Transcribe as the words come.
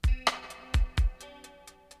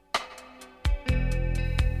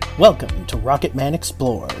Welcome to Rocket Man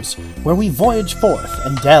Explores, where we voyage forth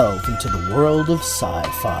and delve into the world of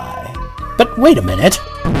sci-fi. But wait a minute!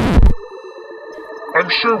 I'm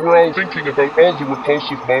sure we're all thinking about all the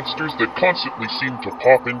repulsive monsters that constantly seem to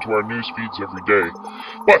pop into our news feeds every day.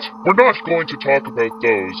 But we're not going to talk about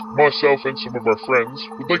those. Myself and some of our friends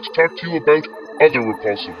would like to talk to you about other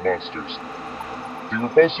repulsive monsters. The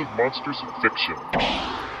repulsive monsters of fiction.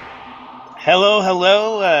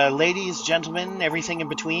 Hello, ladies, gentlemen, everything in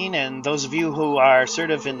between, and those of you who are sort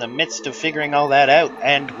of in the midst of figuring all that out,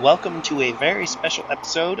 and welcome to a very special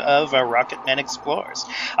episode of Rocket Man Explores.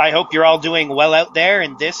 I hope you're all doing well out there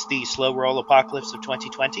in this, the slow roll apocalypse of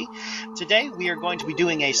 2020. Today, we are going to be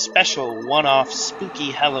doing a special one-off spooky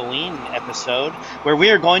Halloween episode, where we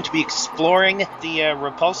are going to be exploring the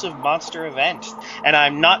repulsive monster event. And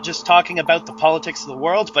I'm not just talking about the politics of the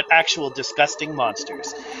world, but actual disgusting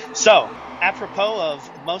monsters. So, apropos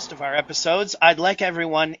of most of our episodes, I'd like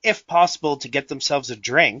everyone, if possible, to get themselves a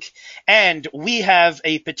drink. And we have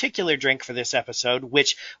a particular drink for this episode,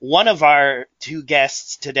 which one of our two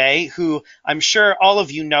guests today, who I'm sure all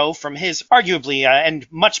of you know from his arguably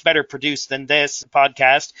and much better produced than this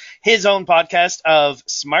podcast, his own podcast of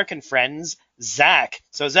Smark and Friends, Zach.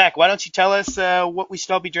 So, Zach, why don't you tell us what we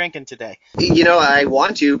should all be drinking today? You know, I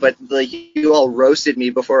want to, but you all roasted me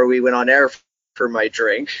before we went on air for my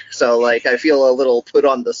drink, so I feel a little put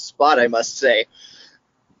on the spot, I must say.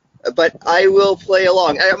 But I will play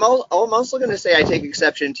along. I'm also going to say I take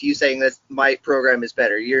exception to you saying that my program is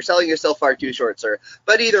better. You're selling yourself far too short, sir.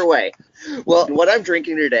 But either way, well, what I'm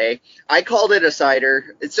drinking today, I called it a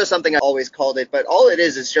cider. It's just something I always called it, but all it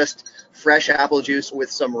is just fresh apple juice with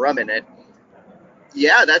some rum in it.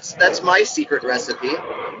 Yeah, that's my secret recipe.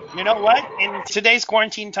 You know what? In today's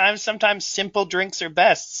quarantine times, sometimes simple drinks are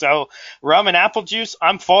best. So rum and apple juice,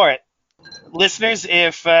 I'm for it. Listeners,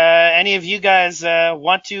 if any of you guys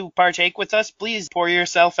want to partake with us, please pour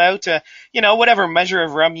yourself out, whatever measure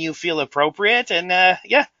of rum you feel appropriate. And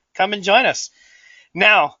come and join us.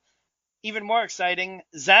 Now, even more exciting,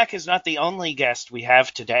 Zach is not the only guest we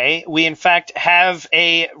have today. We, in fact, have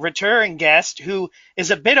a returning guest who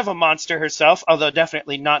is a bit of a monster herself, although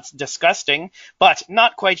definitely not disgusting, but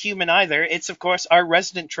not quite human either. It's, of course, our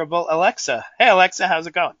resident Tribble, Alexa. Hey, Alexa, how's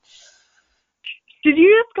it going? Did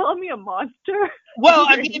you just call me a monster? Well,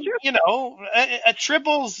 I mean, a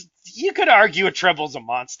Tribble's, you could argue a Tribble's a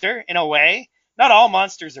monster, in a way. Not all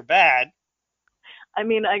monsters are bad. I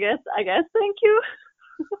mean, I guess, thank you.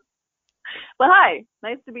 But hi,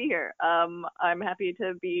 nice to be here. I'm happy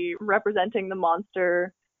to be representing the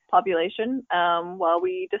monster population while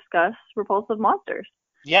we discuss repulsive monsters.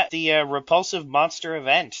 Yeah, the repulsive monster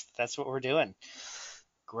event. That's what we're doing.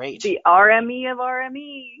 Great. The RME of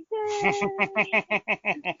RME.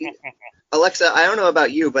 Yay! Alexa, I don't know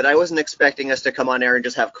about you, but I wasn't expecting us to come on air and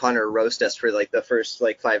just have Connor roast us for the first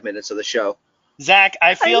 5 minutes of the show. Zach,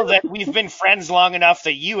 I feel that we've been friends long enough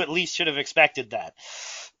that you at least should have expected that.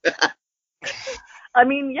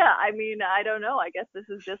 I don't know. I guess this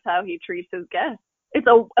is just how he treats his guests. It's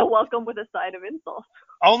a welcome with a side of insult.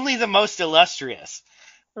 Only the most illustrious.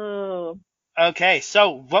 Oh. Okay, so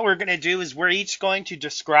what we're going to do is we're each going to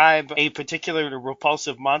describe a particular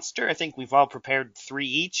repulsive monster. I think we've all prepared 3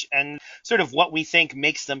 each, and sort of what we think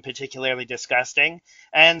makes them particularly disgusting.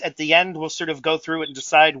 And at the end, we'll sort of go through it and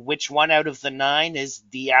decide which one out of the 9 is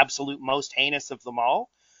the absolute most heinous of them all.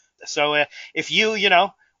 So if you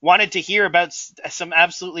wanted to hear about some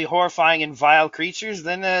absolutely horrifying and vile creatures,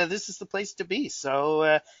 then this is the place to be.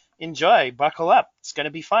 So enjoy, buckle up. It's going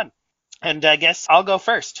to be fun. And I guess I'll go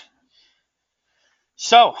first.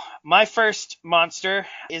 So my first monster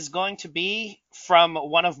is going to be from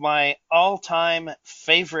one of my all-time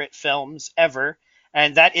favorite films ever,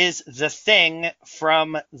 and that is The Thing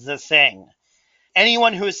from The Thing.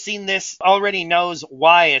 Anyone who has seen this already knows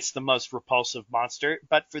why it's the most repulsive monster,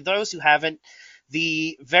 but for those who haven't,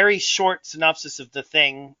 the very short synopsis of The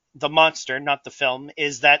Thing, the monster, not the film,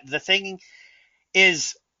 is that The Thing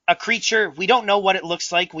is a creature. We don't know what it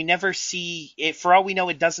looks like. We never see it. For all we know,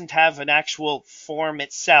 it doesn't have an actual form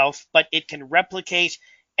itself, but it can replicate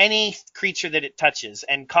any creature that it touches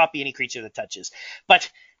and copy any creature that it touches.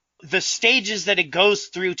 But the stages that it goes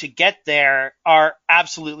through to get there are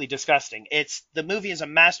absolutely disgusting. The movie is a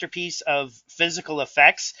masterpiece of physical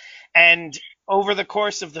effects, and over the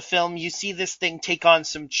course of the film, you see this thing take on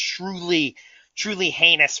some truly, truly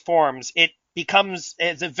heinous forms. It becomes,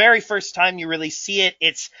 the very first time you really see it,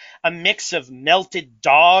 it's a mix of melted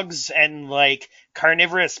dogs and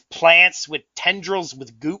carnivorous plants with tendrils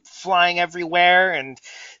with goop flying everywhere and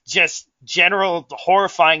just general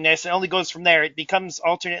horrifyingness. It only goes from there. It becomes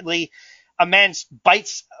alternately a man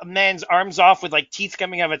bites a man's arms off with like teeth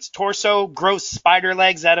coming out of its torso, grows spider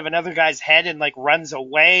legs out of another guy's head and like runs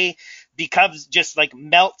away, becomes just like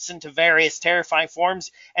melts into various terrifying forms.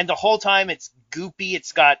 And the whole time it's goopy.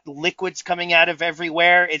 It's got liquids coming out of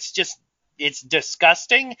everywhere. It's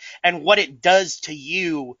disgusting. And what it does to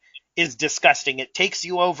you is disgusting. It takes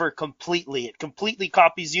you over completely. It completely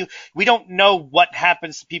copies you. We don't know what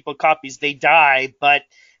happens to people copies. They die, but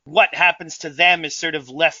what happens to them is sort of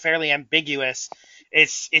left fairly ambiguous.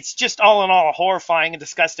 It's just all in all a horrifying and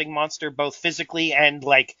disgusting monster, both physically and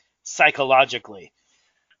like psychologically.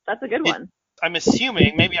 That's a good one.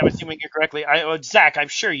 Maybe I'm assuming you correctly. Zach, I'm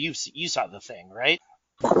sure you saw The Thing, right?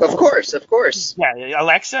 Of course. Yeah,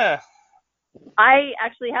 Alexa. I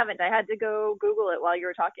actually haven't. I had to go Google it while you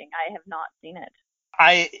were talking. I have not seen it.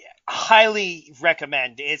 I highly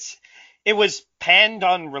recommend. It was panned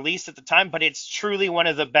on release at the time, but it's truly one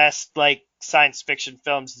of the best like science fiction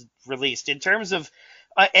films released in terms of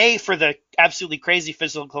for the absolutely crazy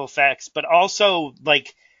physical effects, but also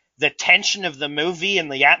like the tension of the movie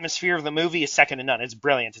and the atmosphere of the movie is second to none. It's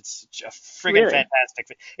brilliant. It's a friggin'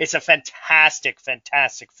 fantastic. It's a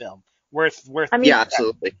fantastic film. Worth. Yeah,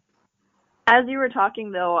 absolutely. As you were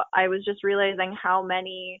talking, though, I was just realizing how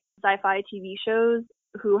many sci-fi TV shows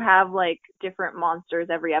who have like different monsters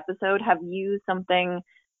every episode have used something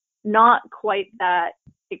not quite that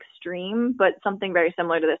extreme, but something very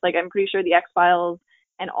similar to this. Like I'm pretty sure the X-Files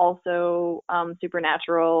and also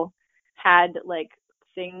Supernatural had like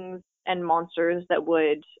things and monsters that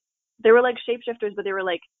they were like shapeshifters, but they were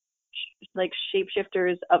like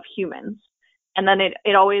shapeshifters of humans. And then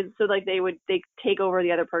it always, so like they take over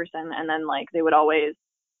the other person, and then like they would always,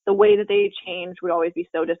 the way that they changed would always be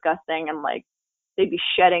so disgusting, and like they'd be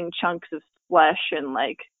shedding chunks of flesh and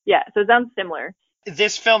like, yeah, so it sounds similar.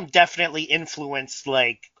 This film definitely influenced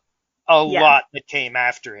like a lot that came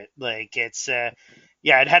after it. Like it's it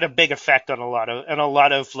had a big effect on a lot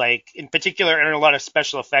of like, in particular, and a lot of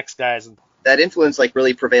special effects guys. That influence like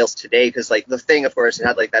really prevails today, because like The Thing, of course, it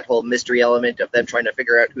had like that whole mystery element of them trying to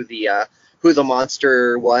figure out who the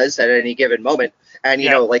monster was at any given moment. And you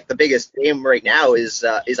know, like the biggest game right now is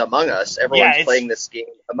Among Us. Everyone's playing this game,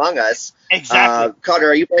 Among Us. Exactly. Connor,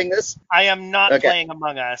 are you playing this? I am not playing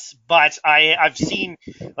Among Us, but I've seen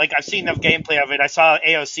enough gameplay of it. I saw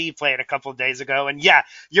AOC play it a couple of days ago, and yeah,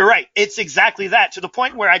 you're right. It's exactly that, to the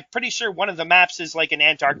point where I'm pretty sure one of the maps is like an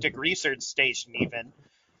Antarctic research station even.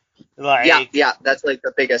 Like, yeah, that's like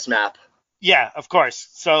the biggest map. Yeah, of course.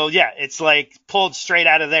 So yeah, it's like pulled straight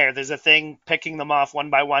out of there. There's a thing picking them off one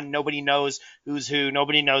by one. Nobody knows who's who.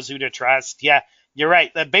 Nobody knows who to trust. Yeah, you're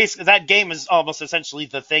right. That game is almost essentially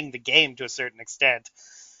the game to a certain extent.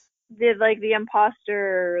 The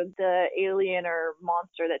imposter, the alien or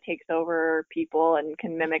monster that takes over people and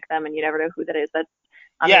can mimic them, and you never know who that is.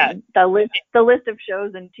 I mean, the list of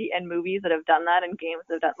shows and movies that have done that, and games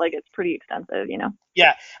that have done, like, it's pretty extensive, you know.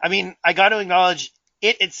 Yeah, I mean, I got to acknowledge,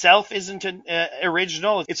 it itself isn't an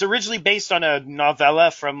original. It's originally based on a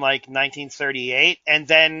novella from like 1938, and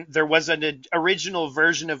then there was an original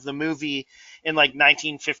version of the movie in like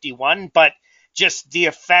 1951, but just the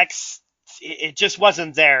effects, it just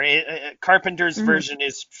wasn't there. Carpenter's version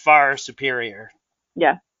is far superior.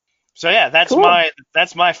 Yeah. So yeah, that's cool.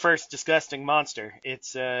 that's my first disgusting monster.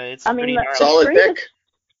 It's pretty gnarly. Solid pick.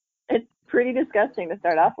 It's pretty disgusting to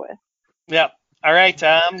start off with. Yep. All right,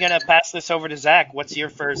 I'm going to pass this over to Zach. What's your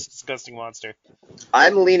first disgusting monster?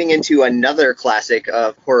 I'm leaning into another classic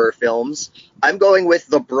of horror films. I'm going with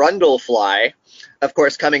the Brundlefly, of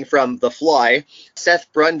course, coming from The Fly.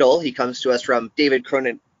 Seth Brundle, he comes to us from David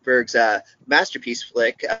Cronenberg's masterpiece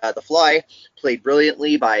flick, The Fly, played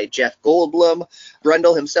brilliantly by Jeff Goldblum.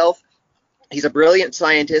 Brundle himself, he's a brilliant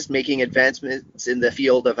scientist making advancements in the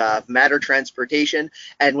field of matter transportation,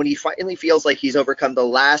 and when he finally feels like he's overcome the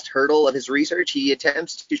last hurdle of his research, he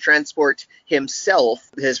attempts to transport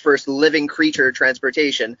himself, his first living creature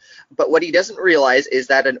transportation. But what he doesn't realize is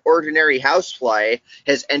that an ordinary housefly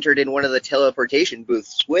has entered in one of the teleportation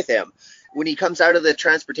booths with him. When he comes out of the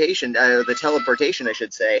teleportation, I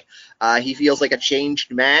should say, he feels like a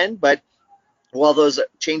changed man, but while those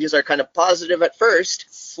changes are kind of positive at first,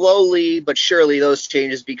 slowly but surely those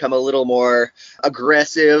changes become a little more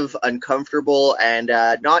aggressive, uncomfortable, and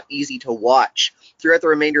not easy to watch. Throughout the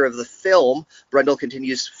remainder of the film, Brundle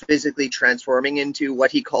continues physically transforming into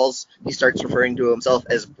what he starts referring to himself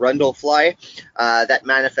as Brundlefly. That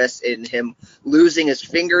manifests in him losing his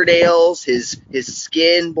fingernails, his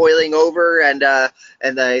skin boiling over, and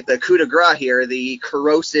the coup de grace here, the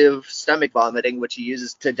corrosive stomach vomiting, which he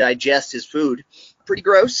uses to digest his food. pretty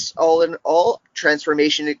gross, all in all.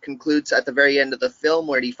 Transformation, it concludes at the very end of the film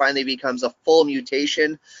where he finally becomes a full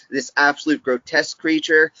mutation, this absolute grotesque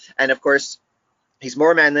creature. And of course, he's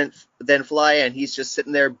more man than fly, and he's just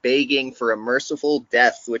sitting there begging for a merciful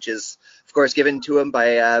death, which is, of course, given to him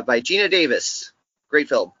by Gina Davis. Great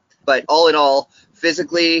film. But all in all,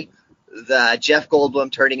 physically, the Jeff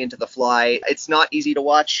Goldblum turning into the Fly, it's not easy to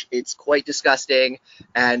watch. It's quite disgusting.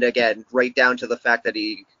 And again, right down to the fact that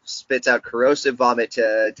he spits out corrosive vomit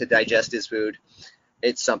to digest his food.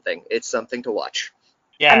 It's something. It's something to watch.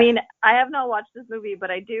 Yeah. I mean, I have not watched this movie,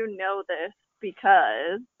 but I do know this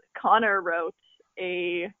because Connor wrote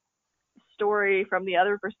a story from the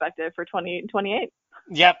other perspective for 2028.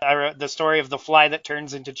 Yep, I wrote the story of the fly that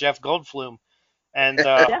turns into Jeff Goldblum, and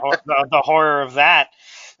the horror of that.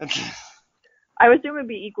 I would assume it'd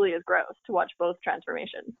be equally as gross to watch both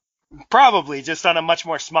transformations. Probably, just on a much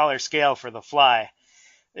more smaller scale for the fly.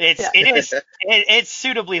 It's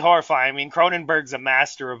suitably horrifying. I mean, Cronenberg's a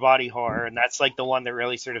master of body horror, and that's like the one that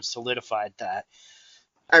really sort of solidified that.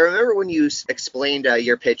 I remember when you explained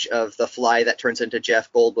your pitch of the Fly that turns into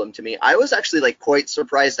Jeff Goldblum to me, I was actually like quite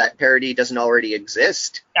surprised that parody doesn't already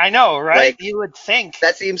exist. I know, right? Like, you would think.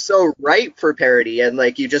 That seems so ripe for parody, and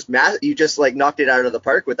like you just like knocked it out of the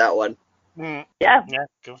park with that one. Yeah,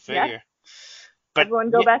 go figure. Yeah. But everyone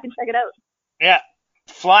go back and check it out. Yeah,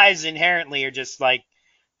 flies inherently are just like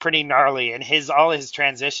pretty gnarly, and all his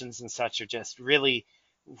transitions and such are just really,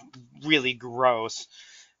 really gross.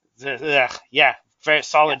 Yeah. Very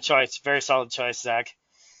solid choice. Very solid choice, Zach.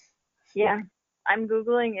 Yeah. I'm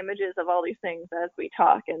Googling images of all these things as we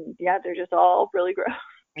talk, and yeah, they're just all really gross.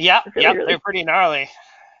 Yeah, really they're pretty gnarly.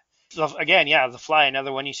 So again, The Fly,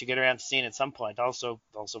 another one you should get around to seeing at some point. Also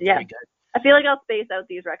very good. I feel like I'll space out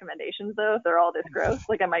these recommendations though if they're all this gross.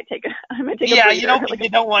 Like I might take a Yeah, breather. you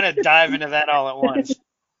don't want to dive into that all at once.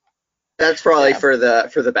 That's probably for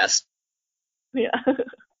the best. Yeah.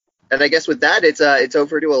 And I guess with that, it's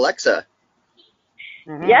over to Alexa.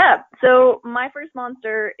 Mm-hmm. Yeah, so my first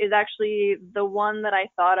monster is actually the one that I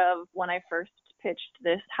thought of when I first pitched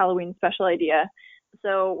this Halloween special idea.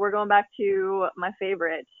 So we're going back to my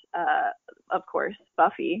favorite, of course,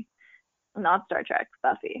 Buffy, not Star Trek,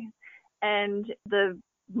 Buffy. And the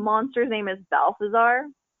monster's name is Balthazar,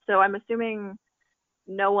 so I'm assuming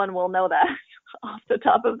no one will know that off the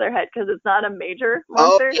top of their head because it's not a major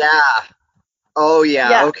monster. Oh,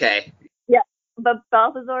 yeah, okay. But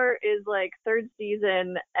Balthazar is like third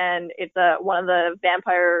season, and it's one of the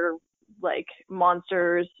vampire like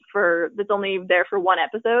monsters that's only there for one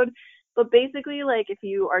episode. But basically, like if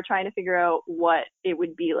you are trying to figure out what it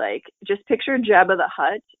would be like, just picture Jabba the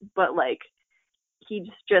Hutt, but like he's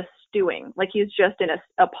just stewing, like he's just in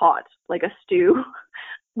a pot, like a stew,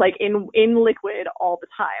 like in liquid all the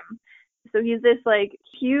time. So he's this like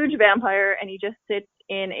huge vampire, and he just sits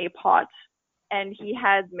in a pot. And he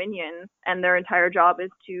has minions, and their entire job is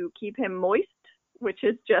to keep him moist, which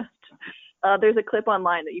is just, there's a clip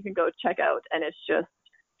online that you can go check out, and it's just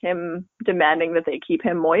him demanding that they keep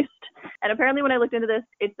him moist. And apparently when I looked into this,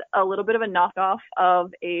 it's a little bit of a knockoff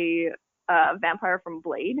of a vampire from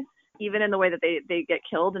Blade, even in the way that they get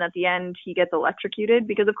killed. And at the end, he gets electrocuted,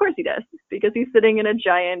 because of course he does, because he's sitting in a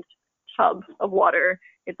giant tub of water.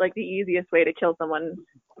 It's like the easiest way to kill someone,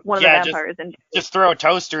 one of the vampires. Just throw a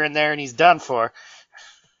toaster in there and he's done for.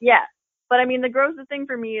 Yeah. But I mean, the grossest thing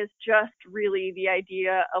for me is just really the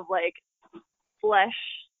idea of like flesh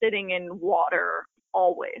sitting in water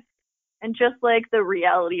always. And just like the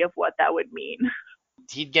reality of what that would mean.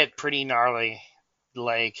 He'd get pretty gnarly.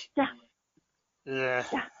 Like. Yeah.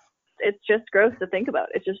 It's just gross to think about.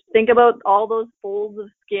 It's just think about all those folds of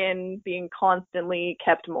skin being constantly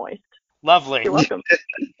kept moist. Lovely. You're welcome.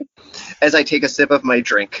 As I take a sip of my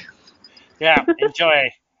drink. Yeah,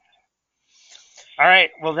 enjoy. All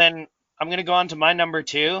right, well then I'm going to go on to my number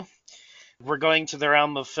 2. We're going to the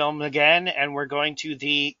realm of film again, and we're going to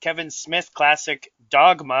the Kevin Smith classic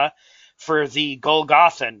Dogma for the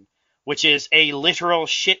Golgothan, which is a literal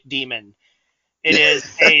shit demon. It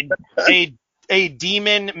is a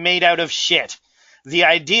demon made out of shit. The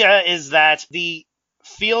idea is that the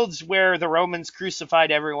fields where the Romans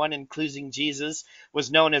crucified everyone, including Jesus,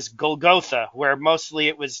 was known as Golgotha, where mostly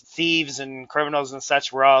it was thieves and criminals and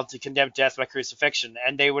such were all to condemn death by crucifixion.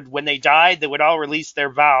 And they would, when they died, they would all release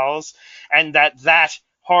their vows, and that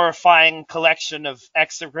horrifying collection of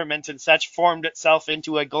excrement and such formed itself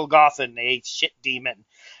into a Golgothan, a shit demon.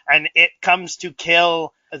 And it comes to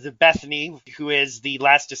kill the Bethany, who is the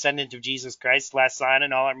last descendant of Jesus Christ, last son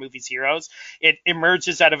in all our movies' heroes. It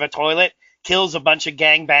emerges out of a toilet, kills a bunch of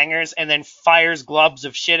gangbangers, and then fires globs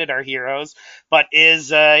of shit at our heroes, but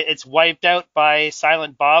it's wiped out by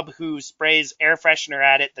Silent Bob, who sprays air freshener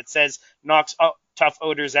at it that says knocks tough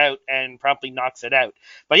odors out and promptly knocks it out.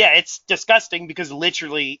 But yeah, it's disgusting because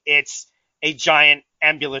literally it's a giant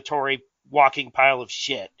ambulatory walking pile of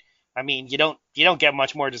shit. I mean, you don't get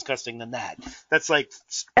much more disgusting than that. That's like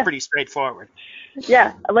pretty straightforward.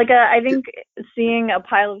 Yeah, like I think seeing a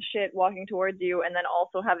pile of shit walking towards you and then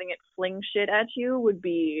also having it fling shit at you would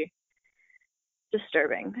be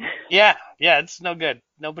disturbing. Yeah, it's no good.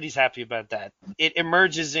 Nobody's happy about that. It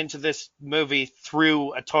emerges into this movie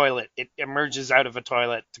through a toilet. It emerges out of a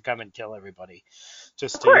toilet to come and kill everybody.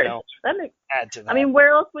 Just Of course, to add to that. I mean,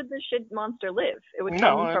 where else would this shit monster live? It would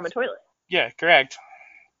come from a toilet. Yeah, correct.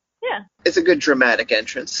 Yeah. It's a good dramatic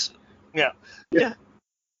entrance. Yeah.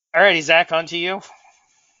 Alrighty, Zach, on to you.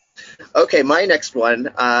 Okay, my next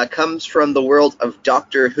one comes from the world of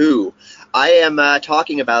Doctor Who. I am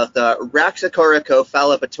talking about the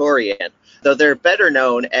Raxacoricofallapatorian, though they're better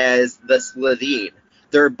known as the Slitheen.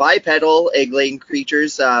 They're bipedal, egg-laying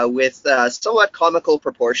creatures with somewhat comical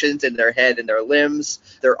proportions in their head and their limbs.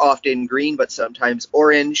 They're often green, but sometimes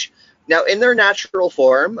orange. Now, in their natural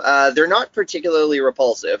form, they're not particularly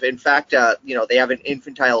repulsive. In fact, they have an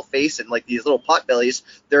infantile face and like these little potbellies.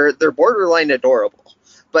 They're borderline adorable.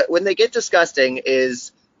 But when they get disgusting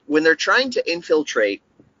is when they're trying to infiltrate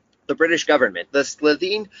the British government. The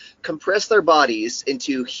Slitheen compress their bodies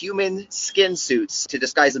into human skin suits to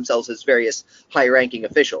disguise themselves as various high-ranking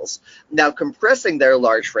officials. Now, compressing their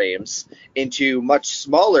large frames into much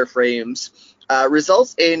smaller frames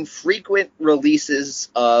results in frequent releases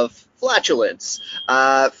of flatulence.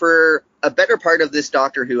 For a better part of this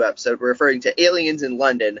Doctor Who episode, we're referring to aliens in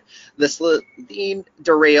London. The Slitheen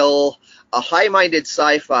derail a high-minded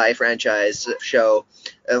sci-fi franchise show,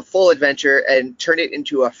 Full Adventure, and turn it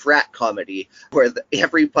into a frat comedy where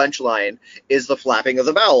every punchline is the flapping of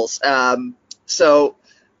the bowels. So,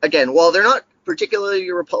 again, while they're not particularly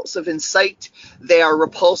repulsive in sight, they are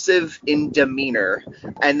repulsive in demeanor,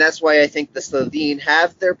 and that's why I think the Slitheen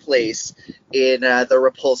have their place in the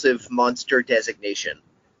repulsive monster designation.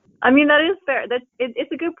 I mean, that is fair.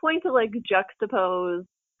 It's a good point to like juxtapose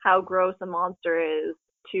how gross a monster is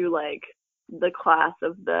to like the class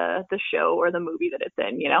of the show or the movie that it's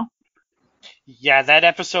in, you know? Yeah, that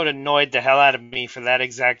episode annoyed the hell out of me for that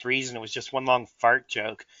exact reason. It was just one long fart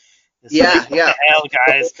joke. It's Yeah, like, what the hell,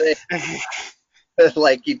 guys?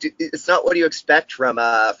 Like it's not what you expect from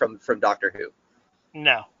Doctor Who.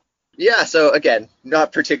 No. Yeah, so again,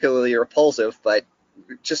 not particularly repulsive, but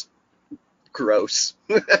just gross.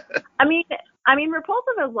 I mean,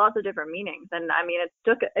 repulsive has lots of different meanings, and I mean,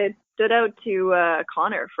 it stood out to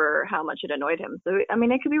Connor for how much it annoyed him. So I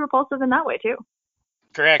mean, it could be repulsive in that way too.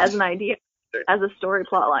 Correct. As an idea, as a story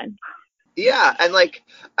plot line. Yeah, and like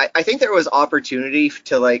I think there was opportunity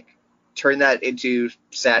to like turn that into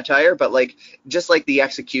satire, but like just like the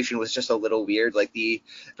execution was just a little weird. Like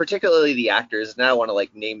particularly the actors, and I don't want to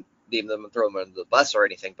like name them and throw them under the bus or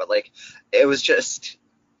anything, but like it was just,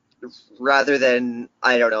 rather than,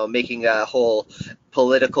 I don't know, making a whole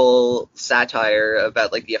political satire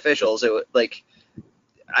about like the officials, it like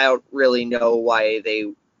I don't really know why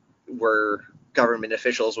they were government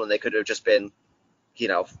officials when they could have just been,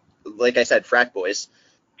 like I said, frat boys.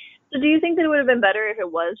 So do you think that it would have been better if it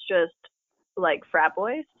was just like frat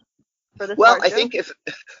boys for this? Well, I think if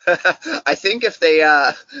they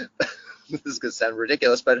this is gonna sound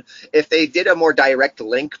ridiculous, but if they did a more direct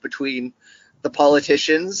link between the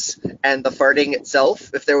politicians and the farting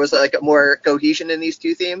itself, if there was like a more cohesion in these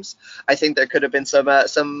two themes, I think there could have been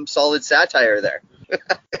some solid satire there.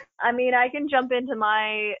 I mean, I can jump into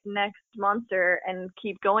my next monster and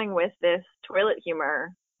keep going with this toilet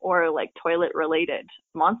humor or like toilet related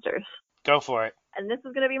monsters. Go for it. And this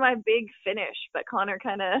is going to be my big finish, but Connor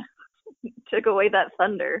kind of took away that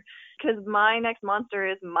thunder, because my next monster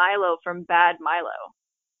is Milo from Bad Milo.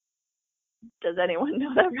 Does anyone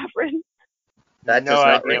know that reference? That no does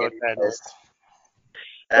not idea ring what any that bells. is.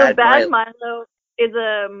 So Bad Milo is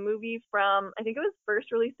a movie from, I think it was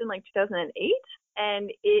first released in like 2008,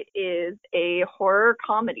 and it is a horror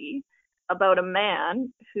comedy about a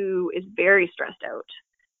man who is very stressed out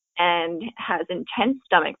and has intense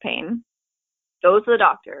stomach pain, goes to the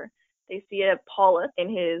doctor. They see a polyp in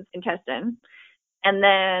his intestine, and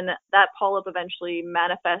then that polyp eventually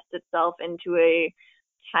manifests itself into a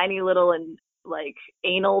tiny little and like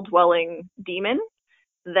anal dwelling demon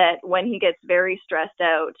that when he gets very stressed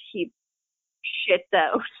out, he shits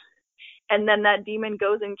out. And then that demon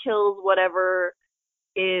goes and kills whatever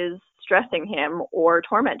is stressing him or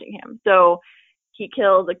tormenting him. So He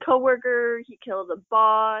kills a coworker, he kills a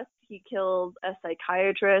boss, he kills a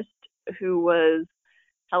psychiatrist who was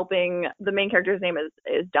helping. The main character's name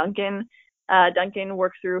is Duncan. Duncan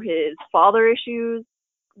works through his father issues.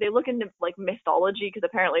 They look into like mythology because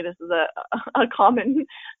apparently this is a common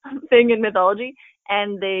thing in mythology,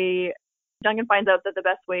 and Duncan finds out that the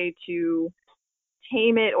best way to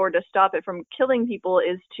tame it or to stop it from killing people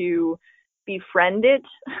is to befriend it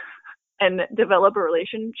and develop a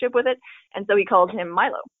relationship with it, and so he calls him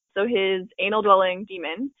Milo. So his anal dwelling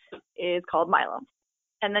demon is called Milo.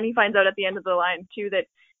 And then he finds out at the end of the line too that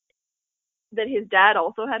his dad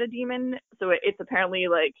also had a demon, so it's apparently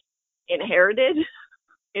like inherited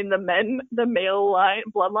in the male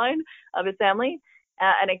bloodline of his family.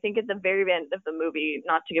 And I think at the very end of the movie,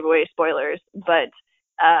 not to give away spoilers, but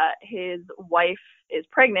his wife is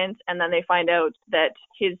pregnant, and then they find out that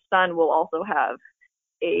his son will also have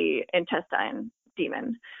a intestine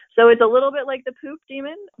demon. So it's a little bit like the poop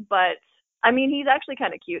demon, but I mean, he's actually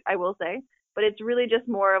kind of cute, I will say. But it's really just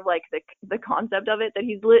more of like the concept of it, that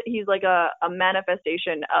he's like a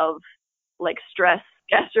manifestation of like stress,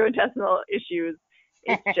 gastrointestinal issues.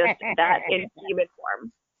 It's just that in demon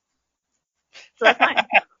form. So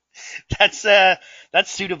that's fine.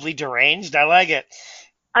 That's suitably deranged. I like it.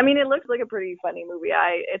 I mean, it looks like a pretty funny movie.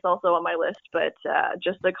 It's also on my list, but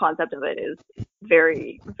just the concept of it is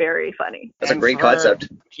very, very funny. That's a great concept.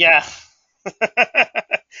 Yeah.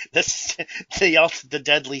 the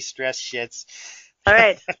deadly stress shits. All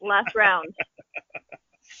right, last round.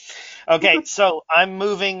 Okay, so I'm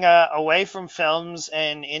moving away from films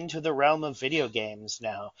and into the realm of video games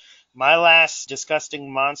now. My last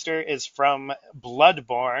disgusting monster is from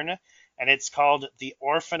Bloodborne, and it's called the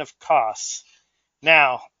Orphan of Kos.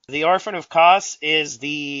 Now, the Orphan of Kos is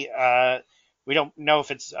the we don't know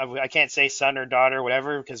if it's, I can't say son or daughter or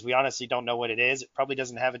whatever, because we honestly don't know what it is. It probably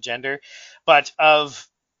doesn't have a gender, but of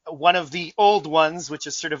one of the old ones, which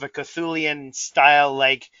is sort of a Cthulian style,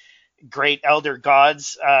 like great elder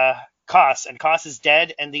gods, Kos. And Kos is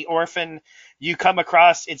dead, and the orphan, you come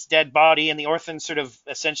across its dead body, and the orphan sort of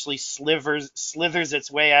essentially slithers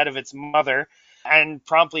its way out of its mother and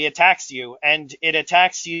promptly attacks you. And it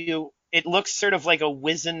attacks you, it looks sort of like a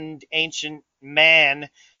wizened ancient man,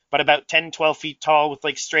 but about 10, 12 feet tall with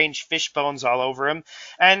like strange fish bones all over him.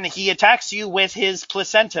 And he attacks you with his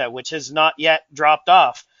placenta, which has not yet dropped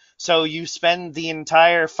off. So you spend the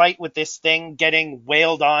entire fight with this thing getting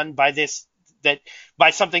wailed on by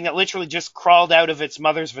something that literally just crawled out of its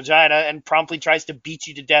mother's vagina and promptly tries to beat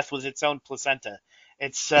you to death with its own placenta.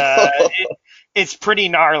 It's it's pretty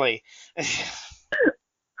gnarly.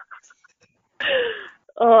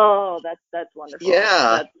 Oh, that's wonderful.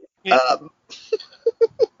 Yeah.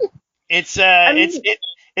 It's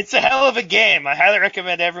a hell of a game. I highly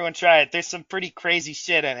recommend everyone try it. There's some pretty crazy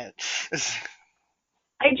shit in it.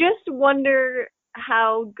 I just wonder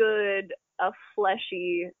how good a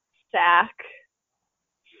fleshy sack,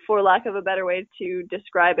 for lack of a better way to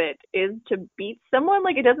describe it, is to beat someone.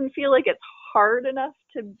 Like, it doesn't feel like it's hard enough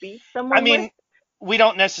to beat someone. I mean, with. We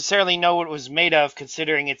don't necessarily know what it was made of,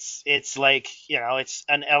 considering it's like, it's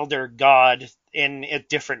an elder god in a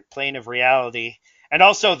different plane of reality. And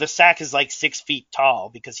also the sack is like 6 feet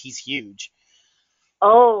tall because he's huge.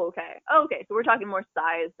 Oh, okay. Okay, so we're talking more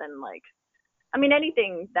size than like, I mean,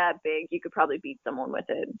 anything that big, you could probably beat someone with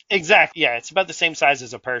it. Exactly. Yeah, it's about the same size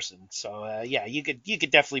as a person. So yeah, you could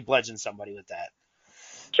definitely bludgeon somebody with that.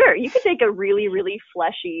 Sure, you could take a really, really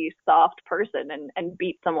fleshy, soft person and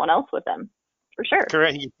beat someone else with them. For sure.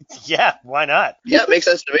 Correct. Yeah, why not? Yeah, it makes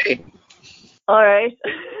sense to me. All right.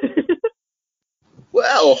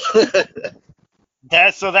 Well.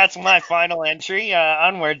 That's my final entry.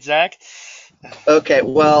 Onward, Zach. Okay,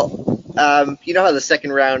 well, you know how the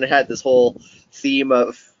second round had this whole theme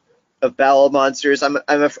of battle monsters.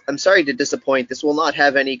 I'm sorry to disappoint. This will not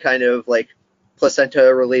have any kind of like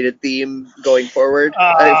placenta related theme going forward.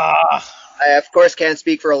 I of course can't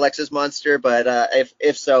speak for Alexis Monster, but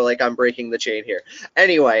if so, like, I'm breaking the chain here.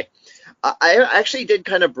 Anyway, I actually did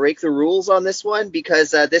kind of break the rules on this one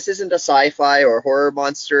because this isn't a sci-fi or horror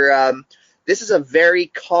monster. This is a very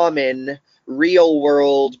common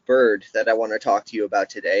real-world bird that I want to talk to you about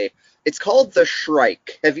today. It's called the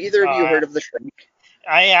shrike. Have either of you heard of the shrike?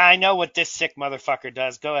 I know what this sick motherfucker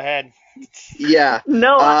does. Go ahead. Yeah.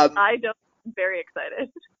 No, I don't. I'm very excited.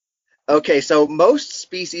 Okay, so most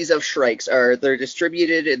species of shrikes they're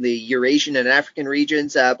distributed in the Eurasian and African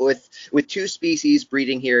regions, with two species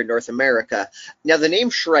breeding here in North America. Now, the name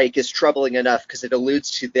shrike is troubling enough because it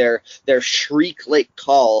alludes to their shriek-like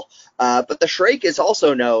call, but the shrike is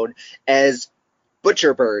also known as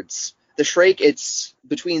butcher birds. The Shrike, it's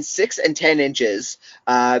between 6 and 10 inches,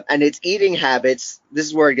 and its eating habits, this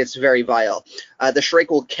is where it gets very vile. The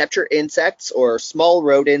Shrike will capture insects or small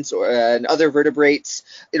rodents and other vertebrates.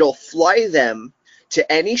 It'll fly them to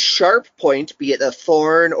any sharp point, be it a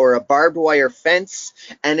thorn or a barbed wire fence,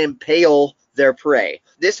 and impale their prey.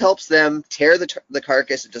 This helps them tear the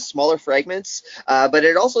carcass into smaller fragments, but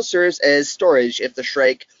it also serves as storage if the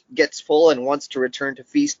Shrike gets full and wants to return to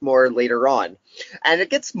feast more later on. And it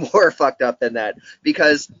gets more fucked up than that,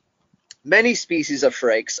 because many species of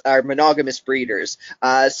shrikes are monogamous breeders.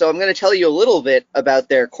 So I'm going to tell you a little bit about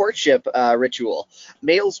their courtship ritual.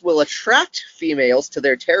 Males will attract females to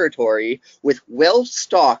their territory with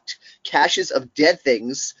well-stocked caches of dead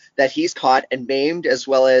things that he's caught and maimed, as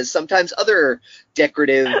well as sometimes other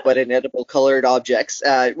decorative but inedible colored objects.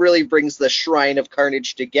 It really brings the shrine of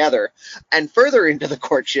carnage together. And further into the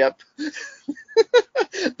courtship,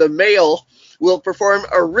 the male will perform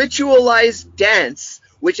a ritualized dance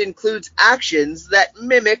which includes actions that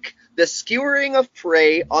mimic the skewering of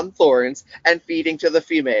prey on thorns and feeding to the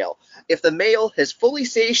female. If the male has fully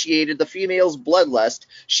satiated the female's bloodlust,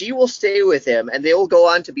 she will stay with him, and they will go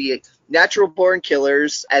on to be natural-born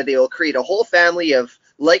killers, and they will create a whole family of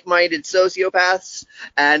like-minded sociopaths.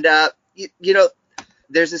 And,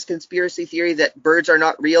 there's this conspiracy theory that birds are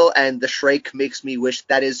not real, and the Shrike makes me wish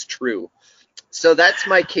that is true. So that's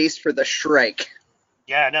my case for the Shrike.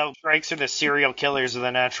 Yeah, no, shrikes are the serial killers of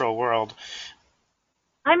the natural world.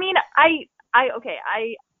 I mean, I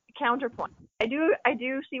counterpoint. I do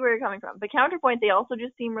see where you're coming from. But counterpoint, they also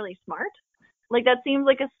just seem really smart. Like, that seems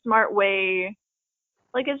like a smart way.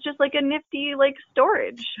 Like, it's just like a nifty, like,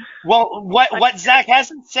 storage. Well, what Zach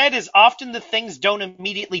hasn't said is often the things don't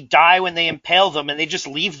immediately die when they impale them, and they just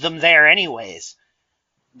leave them there anyways.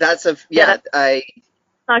 That's not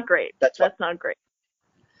great. That's not great.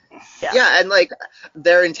 Yeah, and like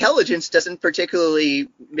their intelligence doesn't particularly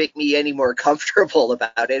make me any more comfortable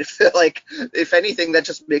about it. Like, if anything, that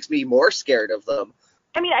just makes me more scared of them.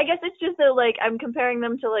 I mean, I guess it's just that, like, I'm comparing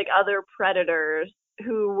them to, like, other predators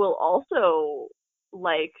who will also,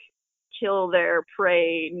 like, kill their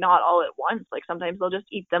prey not all at once. Like, sometimes they'll just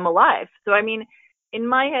eat them alive. So, I mean, in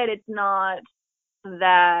my head, it's not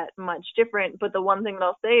that much different. But the one thing that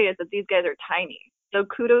I'll say is that these guys are tiny. So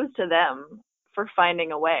kudos to them for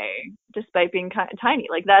finding a way, despite being tiny.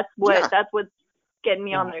 Like, that's what's getting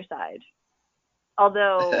me on their side.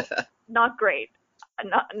 Although, not great.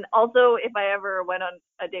 Also, if I ever went on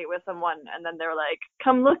a date with someone and then they're like,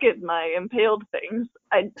 come look at my impaled things,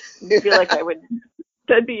 I feel like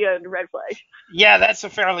that'd be a red flag. Yeah, that's a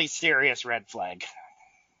fairly serious red flag.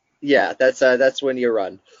 Yeah, that's when you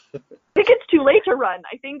run. I think it's too late to run.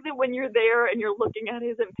 I think that when you're there and you're looking at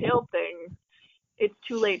his impaled thing, it's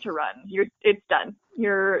too late to run. It's done.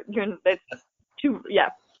 It's too, yeah.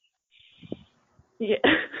 Yeah.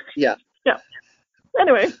 Yeah. Yeah.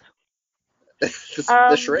 Anyway.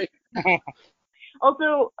 The Shrike.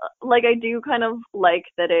 Also, like, I do kind of like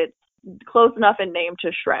that it's close enough in name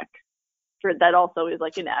to Shrek. For that also is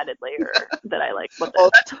like an added layer that I like.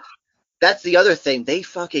 That's the other thing. They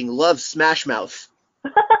fucking love Smash Mouth.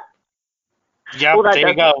 Yeah, well, there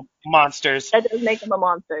you go. Monsters. That does make them a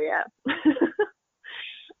monster, yeah.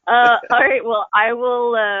 All right, well, I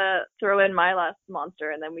will throw in my last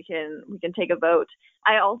monster, and then we can take a vote.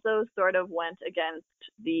 I also sort of went against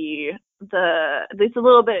there's a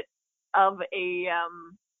little bit of a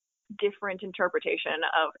different interpretation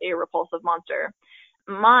of a repulsive monster.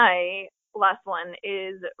 My last one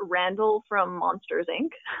is Randall from Monsters,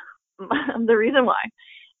 Inc. The reason why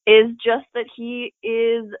is just that he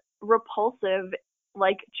is repulsive,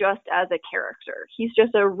 like, just as a character. He's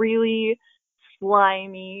just a really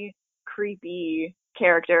slimy, creepy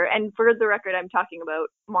character. And for the record, I'm talking about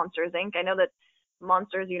Monsters, Inc. I know that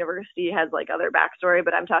Monsters University has, like, other backstory,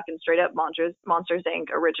 but I'm talking straight up Monsters, Inc.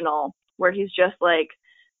 original, where he's just, like,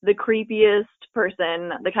 the creepiest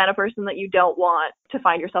person, the kind of person that you don't want to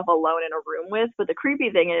find yourself alone in a room with. But the creepy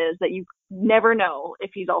thing is that you never know if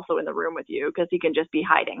he's also in the room with you, because he can just be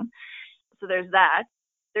hiding. So there's that.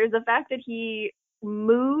 There's the fact that he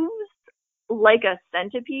moves like a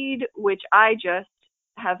centipede, which I just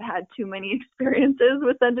have had too many experiences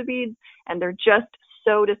with centipedes, and they're just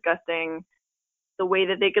so disgusting. The way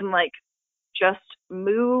that they can, like, just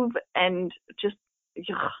move and just,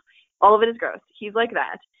 ugh, all of it is gross. He's like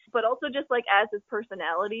that. But also just, like, as his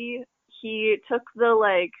personality, he took the,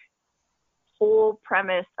 like, whole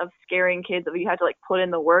premise of scaring kids that you had to, like, put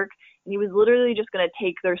in the work, and he was literally just going to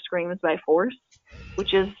take their screams by force,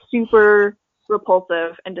 which is super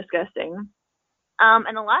repulsive and disgusting.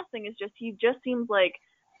 And the last thing is just, he just seems like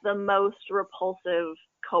the most repulsive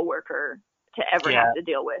coworker to ever have to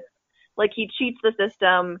deal with. Like, he cheats the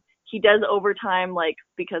system. He does overtime, like,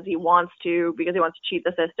 because he wants to cheat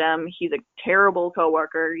the system. He's a terrible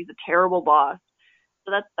coworker. He's a terrible boss.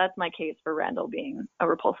 So that's my case for Randall being a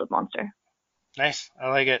repulsive monster. Nice. I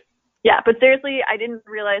like it. Yeah, but seriously, I didn't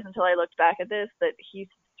realize until I looked back at this that he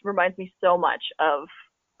reminds me so much of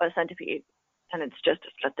a centipede, and it's just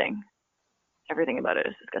disgusting. Everything about it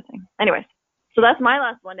is disgusting. Anyways, so that's my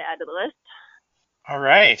last one to add to the list. All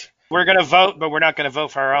right. We're going to vote, but we're not going to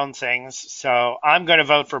vote for our own things. So I'm going to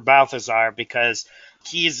vote for Balthazar because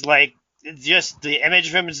he's like, just the image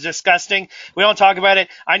of him is disgusting. We don't talk about it.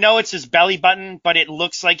 I know it's his belly button, but it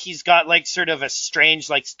looks like he's got like sort of a strange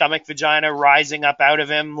like stomach vagina rising up out of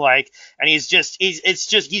him, like, and he's just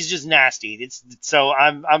nasty. So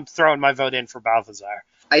I'm throwing my vote in for Balthazar.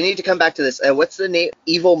 I need to come back to this. What's the name?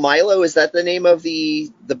 Evil Milo? Is that the name of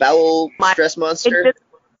the bowel stress monster?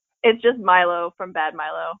 It's just Milo from Bad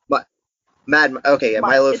Milo. Okay, yeah,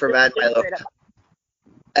 Milo from Mad Milo.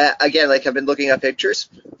 Again, like, I've been looking at pictures.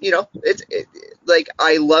 You know, like,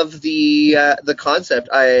 I love the concept.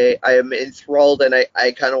 I am enthralled, and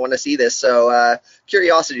I kind of want to see this. So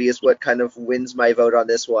curiosity is what kind of wins my vote on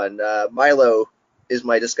this one. Milo is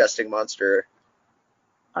my disgusting monster.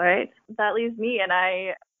 All right, that leaves me, and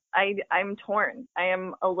I'm torn. I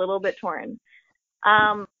am a little bit torn.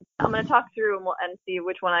 I'm gonna talk through and see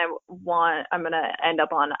which one I'm gonna end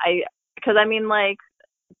up on. Because I mean, like,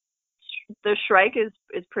 the Shrike is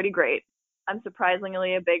pretty great. I'm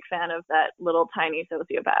surprisingly a big fan of that little tiny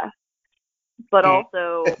sociopath. But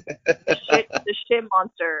also the shit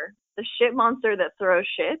monster that throws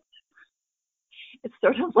shit. It's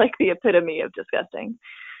sort of like the epitome of disgusting.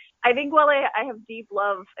 I think while I have deep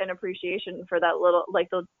love and appreciation for that little,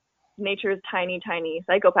 like, the nature's tiny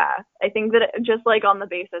psychopath, I think that just like on the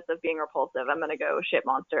basis of being repulsive, I'm gonna go shit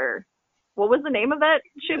monster. What was the name of that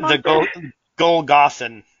shit monster? The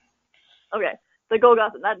Golgothan. Okay, the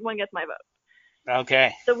Golgothan. That one gets my vote.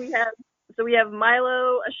 Okay. So we have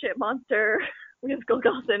Milo, a shit monster. We have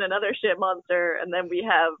Golgothan, another shit monster, and then we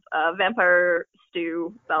have Vampire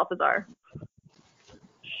Stew, Balthazar.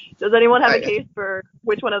 Does anyone have a case for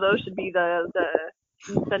which one of those should be the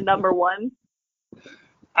number one?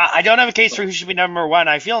 I don't have a case for who should be number one.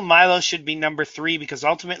 I feel Milo should be number 3 because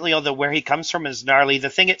ultimately, although where he comes from is gnarly, the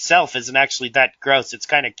thing itself isn't actually that gross. It's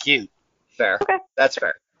kind of cute. Fair. Okay. That's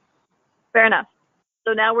fair. Fair enough.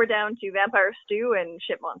 So now we're down to Vampire Stew and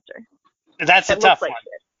Shit Monster. That's a tough one.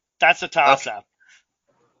 Shit. That's a toss-up.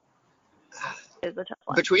 Is a tough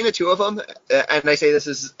one. Between the two of them, and I say this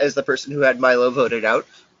as the person who had Milo voted out,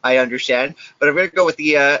 I understand, but I'm gonna go with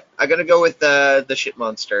the shit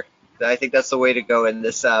monster. I think that's the way to go in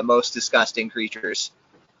this most disgusting creatures.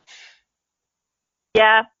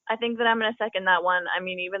 Yeah, I think that I'm gonna second that one. I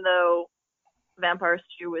mean, even though Vampire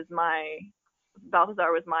Stew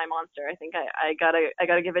Balthazar was my monster, I think I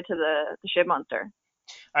gotta give it to the shit monster.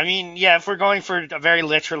 I mean, yeah, if we're going for a very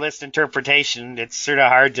literalist interpretation, it's sort of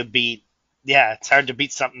hard to beat. Yeah, it's hard to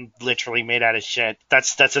beat something literally made out of shit.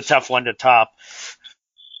 That's a tough one to top.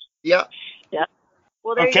 Yeah. Yeah.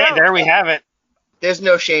 Well, there you go. There we have it. There's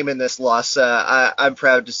no shame in this loss. I'm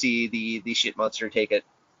proud to see the shit monster take it.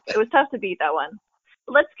 It was tough to beat that one.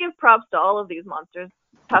 Let's give props to all of these monsters.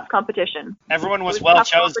 Tough competition. Everyone was well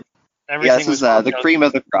chosen. Everything this is the cream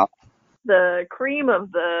of the crop. The cream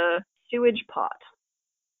of the sewage pot.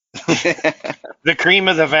 The cream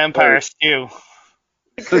of the vampire stew.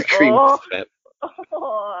 The cream of it.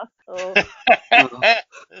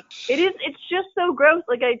 It's just so gross.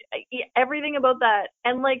 Like, I everything about that,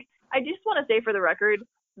 and like, I just want to say for the record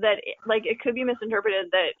that it could be misinterpreted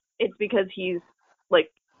that it's because he's like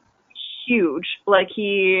huge. Like,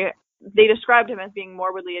 they described him as being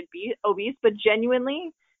morbidly obese, but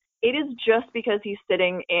genuinely, it is just because he's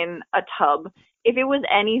sitting in a tub. If it was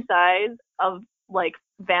any size of like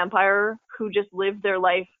vampire who just lived their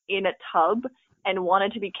life in a tub and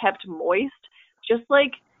wanted to be kept moist, just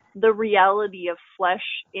like the reality of flesh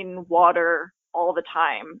in water all the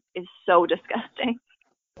time is so disgusting.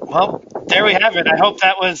 Well, there we have it. I hope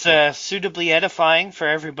that was suitably edifying for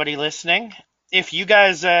everybody listening. If you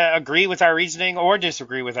guys agree with our reasoning or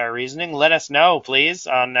disagree with our reasoning, let us know, please,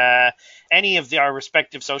 on any of our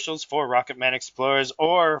respective socials for Rocketman Explorers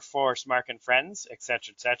or for Smark and Friends,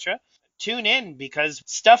 etc., etc. Tune in because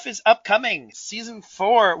stuff is upcoming. Season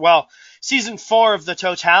 4 of the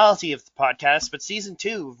totality of the podcast, but Season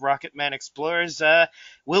 2 of Rocketman Explorers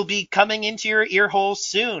will be coming into your ear holes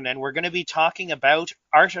soon, and we're going to be talking about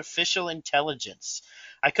artificial intelligence.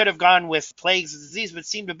 I could have gone with plagues and disease, but it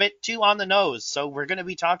seemed a bit too on the nose, so we're going to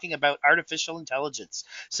be talking about artificial intelligence.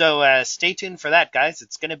 So stay tuned for that, guys.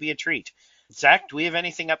 It's going to be a treat. Zach, do we have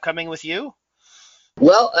anything upcoming with you?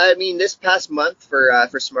 Well, I mean, this past month for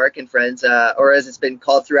Smark and Friends, or as it's been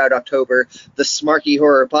called throughout October, the Smarky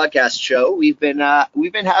Horror Podcast Show, we've been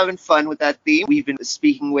having fun with that theme. We've been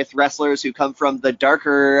speaking with wrestlers who come from the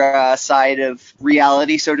darker side of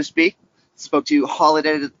reality, so to speak. Spoke to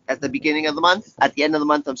Holiday at the beginning of the month. At the end of the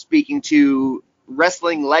month, I'm speaking to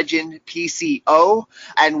wrestling legend PCO.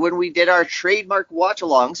 And when we did our trademark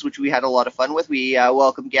watch-alongs, which we had a lot of fun with, we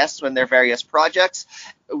welcomed guests on their various projects.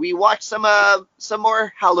 We watched some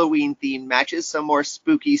more Halloween-themed matches, some more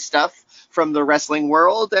spooky stuff from the wrestling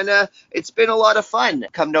world, and it's been a lot of fun.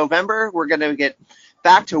 Come November, we're going to get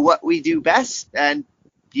back to what we do best, and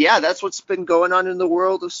yeah, that's what's been going on in the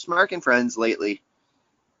world of Smark and Friends lately.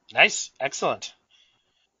 Nice. Excellent.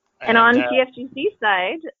 And on TFGC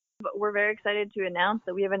side, we're very excited to announce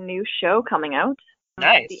that we have a new show coming out.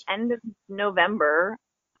 Nice. At the end of November,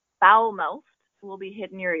 Foul Mouthed will be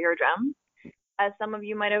hitting your eardrums. As some of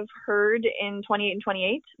you might have heard in 28 and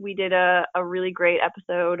 28, we did a really great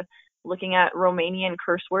episode looking at Romanian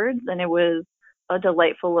curse words, and it was a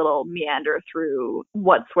delightful little meander through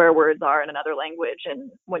what swear words are in another language,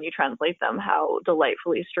 and when you translate them, how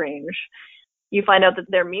delightfully strange you find out that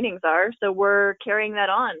their meanings are. So we're carrying that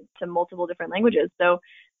on to multiple different languages. So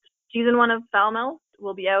season 1 of Foul Mouthed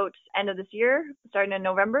will be out end of this year, starting in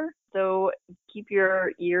November. So keep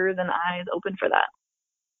your ears and eyes open for that.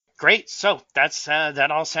 Great. So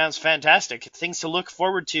that all sounds fantastic. Things to look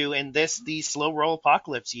forward to in the Slow Roll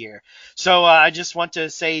Apocalypse year. So I just want to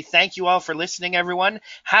say thank you all for listening, everyone.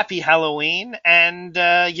 Happy Halloween, and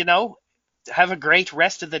have a great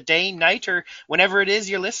rest of the day, night, or whenever it is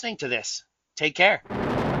you're listening to this. Take care.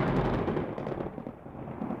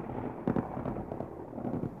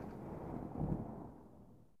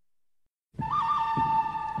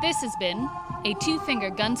 This has been a Two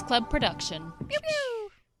Finger Guns Club production. Pew pew!